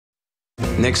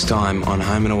Next time on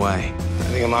Home and Away. I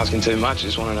think I'm asking too much. I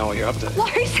just want to know what you're up to. Well,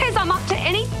 who says I'm up to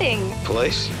anything?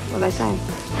 Police? What are they saying?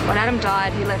 When Adam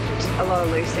died, he left a lot of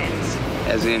loose ends.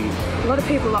 As in? A lot of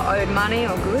people are owed money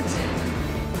or goods.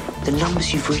 The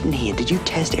numbers you've written here, did you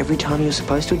test every time you were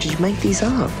supposed to, or did you make these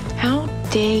up? How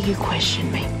dare you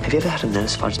question me? Have you ever had a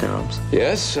nurse fudge their arms?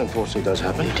 Yes, unfortunately, it does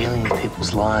happen. You're dealing with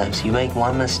people's lives. You make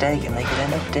one mistake and they could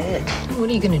end up dead.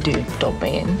 What are you going to do? Stop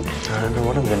me in? I don't know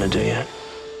what I'm going to do yet.